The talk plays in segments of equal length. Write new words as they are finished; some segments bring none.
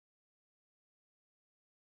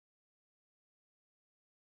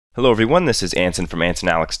Hello everyone, this is Anson from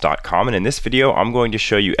AnsonAlex.com, and in this video I'm going to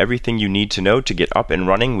show you everything you need to know to get up and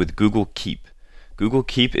running with Google Keep. Google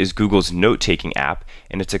Keep is Google's note-taking app,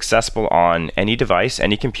 and it's accessible on any device,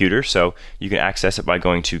 any computer, so you can access it by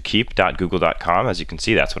going to keep.google.com. As you can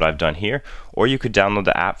see, that's what I've done here. Or you could download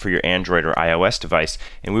the app for your Android or iOS device,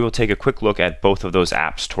 and we will take a quick look at both of those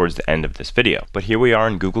apps towards the end of this video. But here we are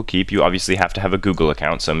in Google Keep. You obviously have to have a Google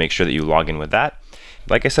account, so make sure that you log in with that.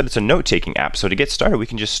 Like I said, it's a note-taking app, so to get started we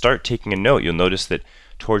can just start taking a note. You'll notice that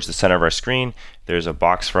towards the center of our screen there's a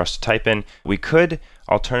box for us to type in. We could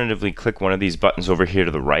alternatively click one of these buttons over here to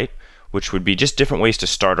the right, which would be just different ways to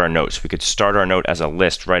start our notes. We could start our note as a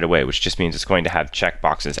list right away, which just means it's going to have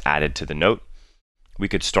checkboxes added to the note. We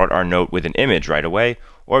could start our note with an image right away,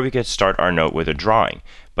 or we could start our note with a drawing.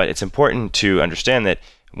 But it's important to understand that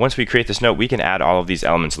once we create this note, we can add all of these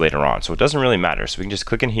elements later on, so it doesn't really matter. So we can just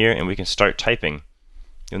click in here and we can start typing.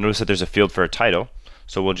 You'll notice that there's a field for a title,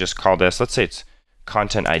 so we'll just call this, let's say it's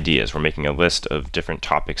content ideas. We're making a list of different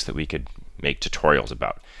topics that we could make tutorials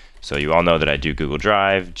about. So you all know that I do Google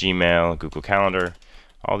Drive, Gmail, Google Calendar,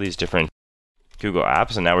 all these different Google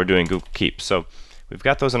apps, and now we're doing Google Keep. So we've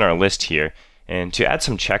got those on our list here, and to add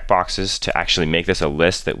some checkboxes to actually make this a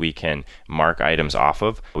list that we can mark items off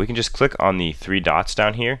of, we can just click on the three dots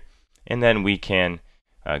down here, and then we can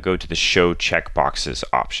go to the Show Checkboxes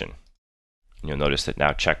option. You'll notice that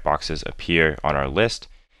now checkboxes appear on our list,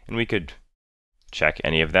 and we could check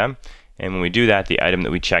any of them. And when we do that, the item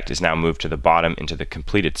that we checked is now moved to the bottom into the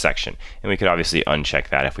completed section, and we could obviously uncheck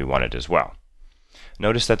that if we wanted as well.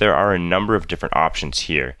 Notice that there are a number of different options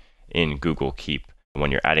here in Google Keep when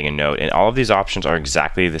you're adding a note, and all of these options are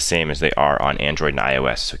exactly the same as they are on Android and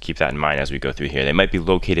iOS, so keep that in mind as we go through here. They might be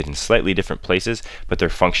located in slightly different places, but their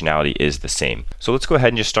functionality is the same. So let's go ahead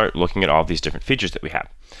and just start looking at all of these different features that we have.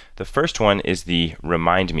 The first one is the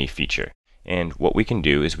Remind Me feature, and what we can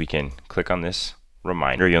do is we can click on this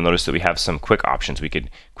reminder. You'll notice that we have some quick options. We could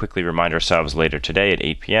quickly remind ourselves later today at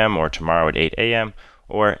 8 p.m. or tomorrow at 8 a.m.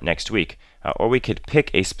 or next week. Or we could pick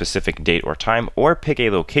a specific date or time, or pick a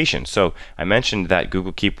location. So I mentioned that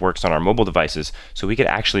Google Keep works on our mobile devices, so we could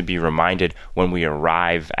actually be reminded when we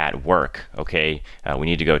arrive at work. Okay, we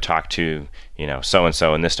need to go talk to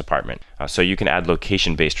so-and-so in this department. So you can add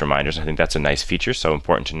location-based reminders. I think that's a nice feature, so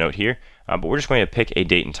important to note here. But we're just going to pick a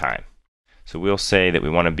date and time. So we'll say that we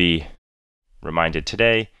want to be reminded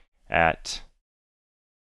today at,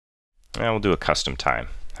 we'll do a custom time.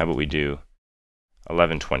 How about we do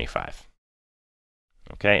 11:25?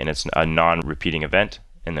 Okay, and it's a non-repeating event,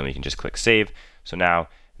 and then we can just click save. So now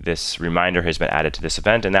this reminder has been added to this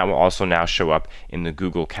event, and that will also now show up in the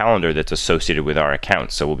Google Calendar that's associated with our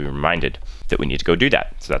account, so we'll be reminded that we need to go do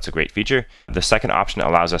that. So that's a great feature. The second option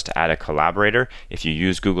allows us to add a collaborator. If you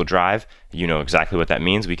use Google Drive, you know exactly what that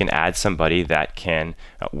means. We can add somebody that can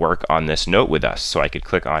work on this note with us. So I could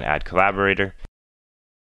click on Add Collaborator.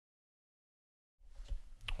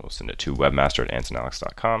 We'll send it to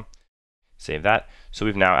webmaster@ansonalex.com. Save that. So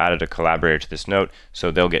we've now added a collaborator to this note, so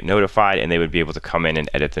they'll get notified and they would be able to come in and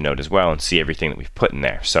edit the note as well and see everything that we've put in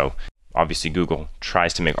there. So obviously Google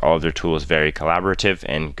tries to make all of their tools very collaborative,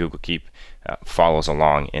 and Google Keep follows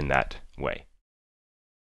along in that way.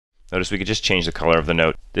 Notice we could just change the color of the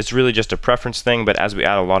note. This is really just a preference thing, but as we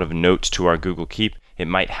add a lot of notes to our Google Keep, it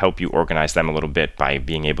might help you organize them a little bit by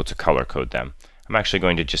being able to color code them. I'm actually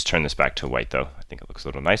going to just turn this back to white though. I think it looks a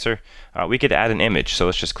little nicer. We could add an image, so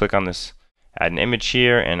let's just click on this add an image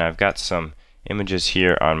here, and I've got some images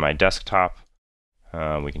here on my desktop.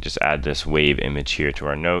 We can just add this wave image here to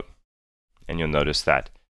our note, and you'll notice that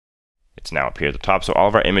it's now up here at the top. So all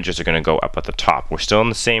of our images are going to go up at the top. We're still in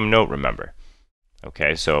the same note, remember.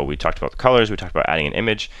 Okay, so we talked about the colors, we talked about adding an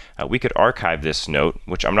image. We could archive this note,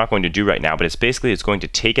 which I'm not going to do right now, but it's going to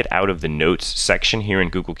take it out of the notes section here in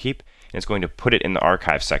Google Keep, and it's going to put it in the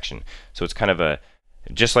archive section. So it's kind of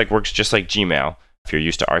works just like Gmail if you're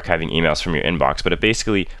used to archiving emails from your inbox, but it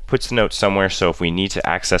basically puts the note somewhere, so if we need to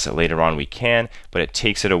access it later on we can, but it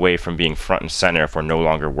takes it away from being front and center if we're no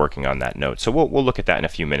longer working on that note. So we'll look at that in a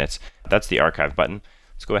few minutes. That's the archive button.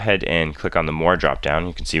 Let's go ahead and click on the More drop down.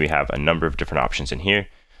 You can see we have a number of different options in here.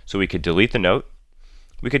 So we could delete the note.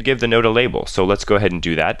 We could give the note a label. So let's go ahead and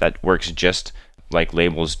do that. That works just like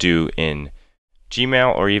labels do in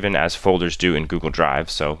Gmail, or even as folders do in Google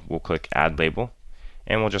Drive. So we'll click Add Label,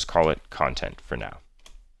 and we'll just call it Content for now.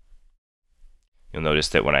 You'll notice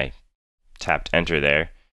that when I tapped enter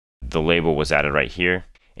there, the label was added right here.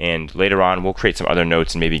 And later on, we'll create some other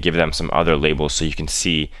notes and maybe give them some other labels so you can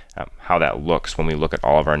see how that looks when we look at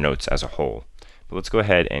all of our notes as a whole. But let's go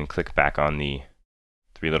ahead and click back on the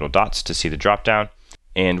three little dots to see the drop down.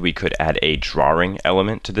 And we could add a drawing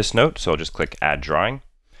element to this note. So I'll just click Add Drawing.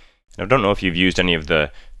 I don't know if you've used any of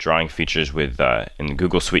the drawing features with in the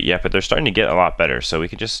Google Suite yet, but they're starting to get a lot better. So we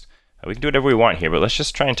can do whatever we want here, but let's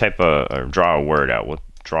just try and type or draw a word out. We'll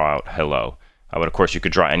draw out hello. But of course, you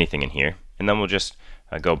could draw anything in here, and then we'll just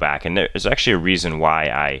go back. And there's actually a reason why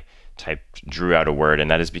I drew out a word, and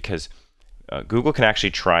that is because Google can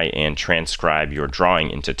actually try and transcribe your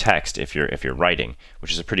drawing into text if you're writing,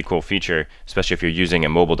 which is a pretty cool feature, especially if you're using a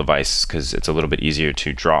mobile device, because it's a little bit easier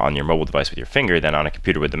to draw on your mobile device with your finger than on a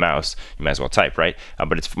computer with the mouse. You might as well type, right?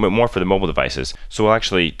 But it's more for the mobile devices. So we'll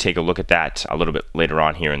actually take a look at that a little bit later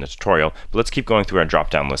on here in the tutorial. But let's keep going through our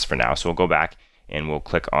drop-down list for now. So we'll go back and we'll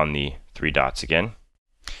click on the three dots again.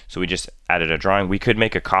 So we just added a drawing. We could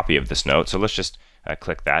make a copy of this note. So let's just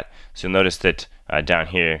click that. So you'll notice that down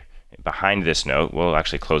here, behind this note, we'll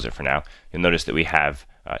actually close it for now. You'll notice that we have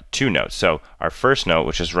two notes. So our first note,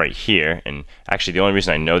 which is right here, and actually the only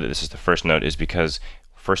reason I know that this is the first note is because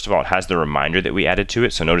first of all, it has the reminder that we added to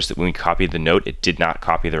it. So notice that when we copied the note, it did not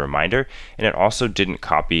copy the reminder, and it also didn't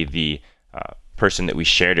copy the person that we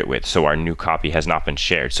shared it with. So our new copy has not been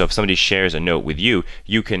shared. So if somebody shares a note with you,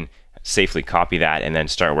 you can safely copy that and then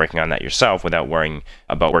start working on that yourself without worrying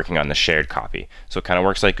about working on the shared copy. So it kind of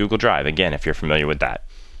works like Google Drive, again, if you're familiar with that.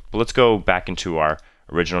 But let's go back into our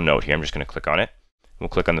original note here. I'm just going to click on it. We'll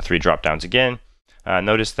click on the three drop downs again.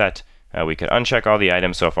 Notice that we could uncheck all the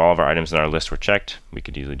items. So if all of our items in our list were checked, we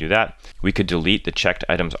could easily do that. We could delete the checked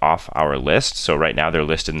items off our list. So right now they're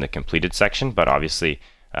listed in the completed section, but obviously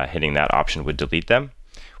hitting that option would delete them.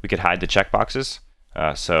 We could hide the checkboxes.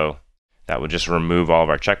 So that would just remove all of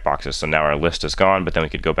our checkboxes. So now our list is gone, but then we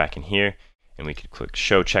could go back in here and we could click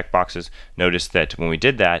show checkboxes. Notice that when we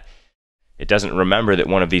did that, it doesn't remember that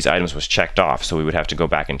one of these items was checked off, so we would have to go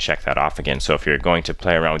back and check that off again. So if you're going to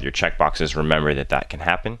play around with your checkboxes, remember that that can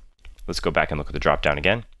happen. Let's go back and look at the drop down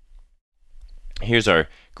again. Here's our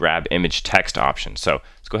grab image text option. So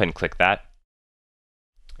let's go ahead and click that.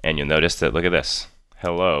 And you'll notice that, look at this,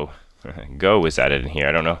 hello, go is added in here.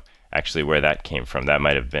 I don't know actually where that came from. That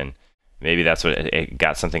might have been, maybe that's what it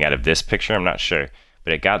got something out of this picture, I'm not sure.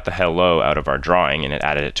 But it got the hello out of our drawing and it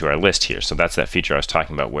added it to our list here. So that's that feature I was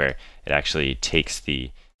talking about where it actually takes the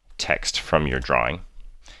text from your drawing.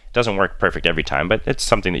 It doesn't work perfect every time, but it's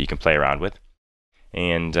something that you can play around with.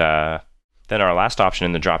 And then our last option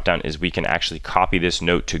in the dropdown is we can actually copy this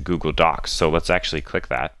note to Google Docs. So let's actually click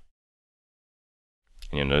that.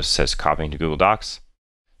 And you'll notice it says copying to Google Docs.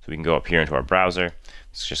 So we can go up here into our browser.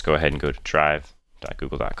 Let's just go ahead and go to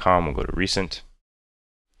drive.google.com. We'll go to recent.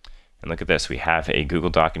 And look at this, we have a Google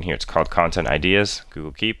Doc in here. It's called Content Ideas,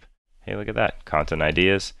 Google Keep. Hey, look at that, Content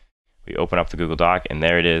Ideas. We open up the Google Doc, and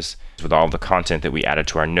there it is with all the content that we added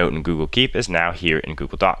to our note in Google Keep is now here in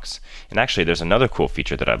Google Docs. And actually, there's another cool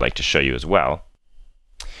feature that I'd like to show you as well.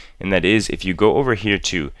 And that is, if you go over here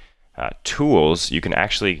to Tools, you can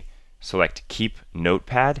actually select Keep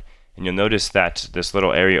Notepad. And you'll notice that this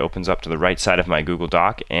little area opens up to the right side of my Google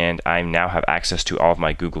Doc, and I now have access to all of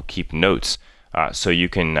my Google Keep notes. So you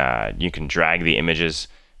can drag the images,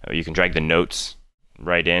 you can drag the notes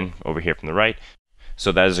right in over here from the right.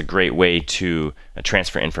 So that is a great way to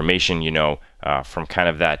transfer information, you know, from kind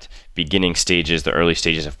of that beginning stages, the early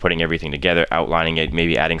stages of putting everything together, outlining it,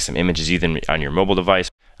 maybe adding some images even on your mobile device.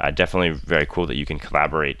 Definitely very cool that you can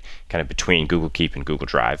collaborate kind of between Google Keep and Google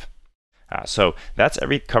Drive. So that's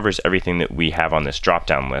covers everything that we have on this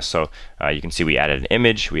drop-down list. So you can see we added an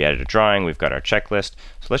image, we added a drawing, we've got our checklist.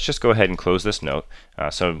 So let's just go ahead and close this note.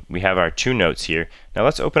 So we have our two notes here. Now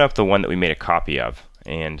let's open up the one that we made a copy of,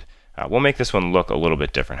 and we'll make this one look a little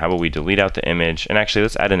bit different. How about we delete out the image, and actually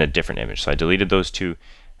let's add in a different image. So I deleted those two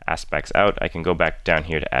aspects out. I can go back down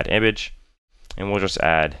here to add image, and we'll just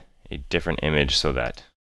add a different image so that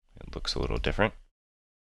it looks a little different.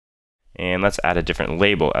 And let's add a different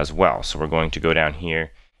label as well. So we're going to go down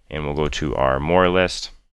here and we'll go to our more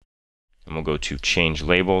list and we'll go to change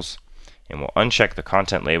labels and we'll uncheck the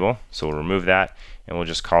content label. So we'll remove that and we'll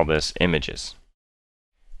just call this images.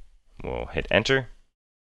 We'll hit enter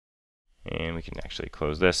and we can actually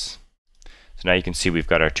close this. So now you can see we've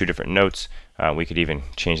got our two different notes. We could even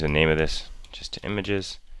change the name of this just to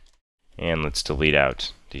images, and let's delete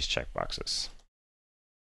out these checkboxes.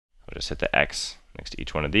 We'll just hit the X next to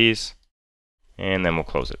each one of these, and then we'll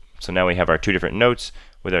close it. So now we have our two different notes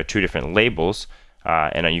with our two different labels,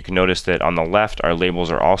 and you can notice that on the left our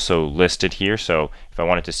labels are also listed here. So if I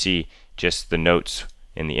wanted to see just the notes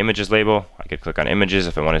in the images label, I could click on images.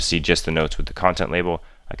 If I want to see just the notes with the content label,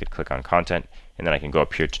 I could click on content, and then I can go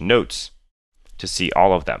up here to notes to see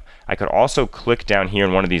all of them. I could also click down here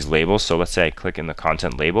in one of these labels. So let's say I click in the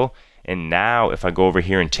content label, and now if I go over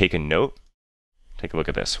here and take a note, take a look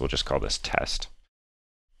at this. We'll just call this test,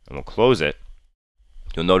 and we'll close it.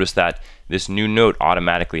 you'll notice that this new note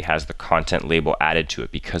automatically has the content label added to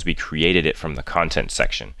it because we created it from the content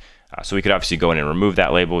section. So we could obviously go in and remove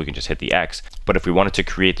that label. We can just hit the X. But if we wanted to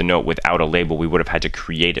create the note without a label, we would have had to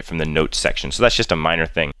create it from the notes section. So that's just a minor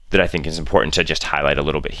thing that I think is important to just highlight a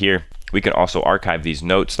little bit here. We can also archive these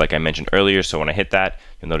notes like I mentioned earlier. So when I hit that,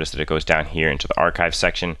 you'll notice that it goes down here into the archive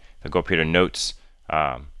section. If I go up here to notes,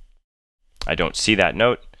 I don't see that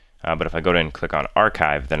note. But if I go to and click on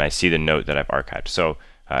archive, then I see the note that I've archived. So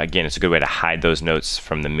again, it's a good way to hide those notes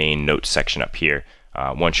from the main notes section up here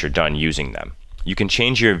once you're done using them. You can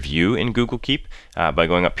change your view in Google Keep by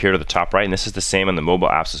going up here to the top right, and this is the same on the mobile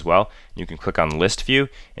apps as well. You can click on list view,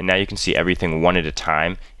 and now you can see everything one at a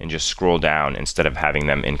time and just scroll down instead of having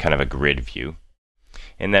them in kind of a grid view.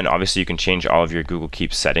 And then obviously you can change all of your Google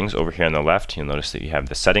Keep settings over here on the left. You'll notice that you have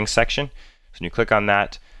the settings section. So when you click on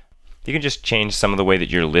that, you can just change some of the way that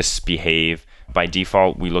your lists behave. By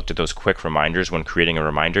default, we looked at those quick reminders when creating a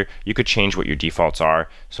reminder. You could change what your defaults are.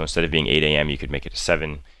 So instead of being 8 a.m., you could make it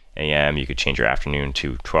 7 a.m. You could change your afternoon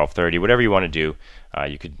to 12:30, whatever you want to do.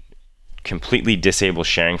 You could completely disable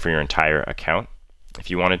sharing for your entire account if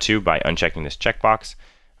you wanted to by unchecking this checkbox.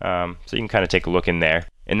 So you can kind of take a look in there.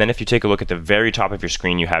 And then if you take a look at the very top of your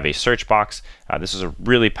screen, you have a search box. This is a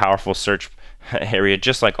really powerful search area,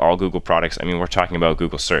 just like all Google products. I mean, we're talking about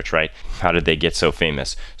Google search, right? How did they get so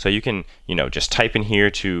famous? So you can, just type in here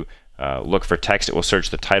to look for text. It will search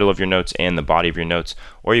the title of your notes and the body of your notes.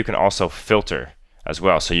 Or you can also filter as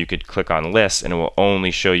well. So you could click on lists and it will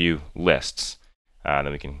only show you lists.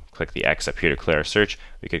 Then we can click the X up here to clear our search.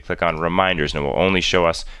 We could click on reminders and it will only show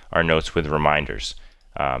us our notes with reminders.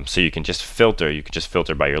 So you can just filter. You could just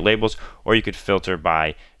filter by your labels, or you could filter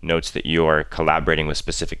by notes that you're collaborating with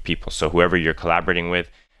specific people. So whoever you're collaborating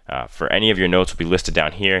with, for any of your notes will be listed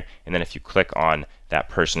down here. And then if you click on that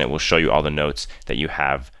person, it will show you all the notes that you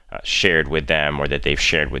have shared with them or that they've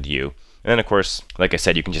shared with you. And then, of course, like I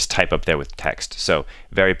said, you can just type up there with text. So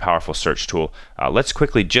very powerful search tool. Let's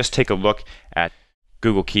quickly just take a look at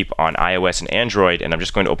Google Keep on iOS and Android. And I'm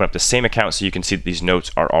just going to open up the same account so you can see that these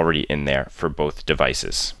notes are already in there for both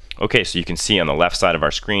devices. Okay, so you can see on the left side of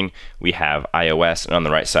our screen, we have iOS, and on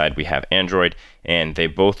the right side, we have Android. And they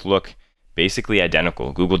both look basically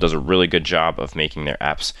identical. Google does a really good job of making their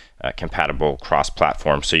apps compatible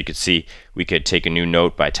cross-platform. So you could see we could take a new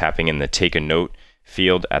note by tapping in the Take a Note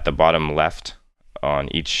field at the bottom left on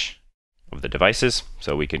each of the devices.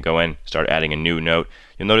 So we could go in, start adding a new note.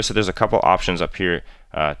 You'll notice that there's a couple options up here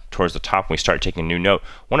towards the top when we start taking a new note.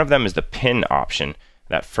 One of them is the pin option,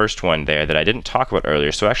 that first one there that I didn't talk about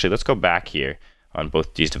earlier. So actually, let's go back here on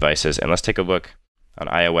both these devices and let's take a look on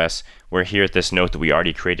iOS. We're here at this note that we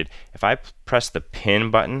already created. If I press the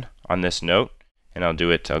pin button on this note, and I'll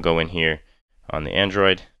go in here on the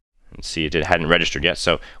Android and see it hadn't registered yet.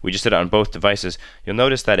 So we just did it on both devices. You'll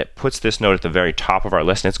notice that it puts this note at the very top of our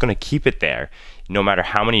list, and it's going to keep it there no matter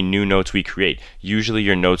how many new notes we create. Usually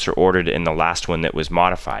your notes are ordered in the last one that was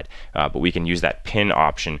modified, but we can use that pin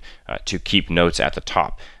option to keep notes at the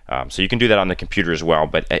top. So you can do that on the computer as well,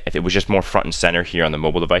 but if it was just more front and center here on the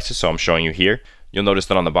mobile devices, so I'm showing you here, you'll notice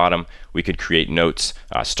that on the bottom we could create notes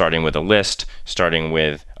starting with a list, starting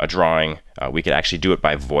with a drawing. We could actually do it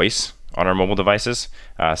by voice on our mobile devices.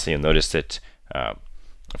 So you'll notice that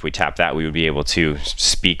if we tap that, we would be able to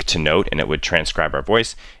speak to note and it would transcribe our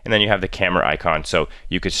voice. And then you have the camera icon, so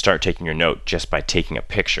you could start taking your note just by taking a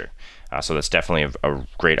picture. So that's definitely a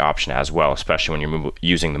great option as well, especially when you're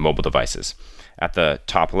using the mobile devices. At the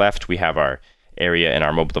top left, we have our area in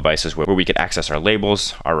our mobile devices where we could access our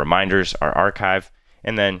labels, our reminders, our archive.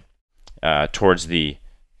 And then towards the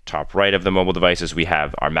top right of the mobile devices, we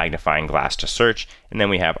have our magnifying glass to search, and then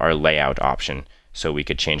we have our layout option. So we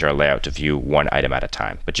could change our layout to view one item at a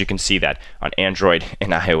time. But you can see that on Android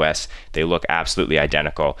and iOS, they look absolutely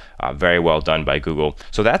identical. Very well done by Google.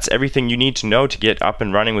 So that's everything you need to know to get up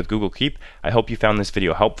and running with Google Keep. I hope you found this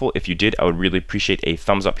video helpful. If you did, I would really appreciate a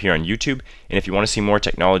thumbs up here on YouTube. And if you want to see more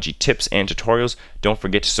technology tips and tutorials, don't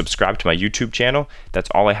forget to subscribe to my YouTube channel. That's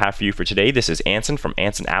all I have for you for today. This is Anson from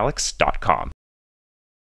AnsonAlex.com.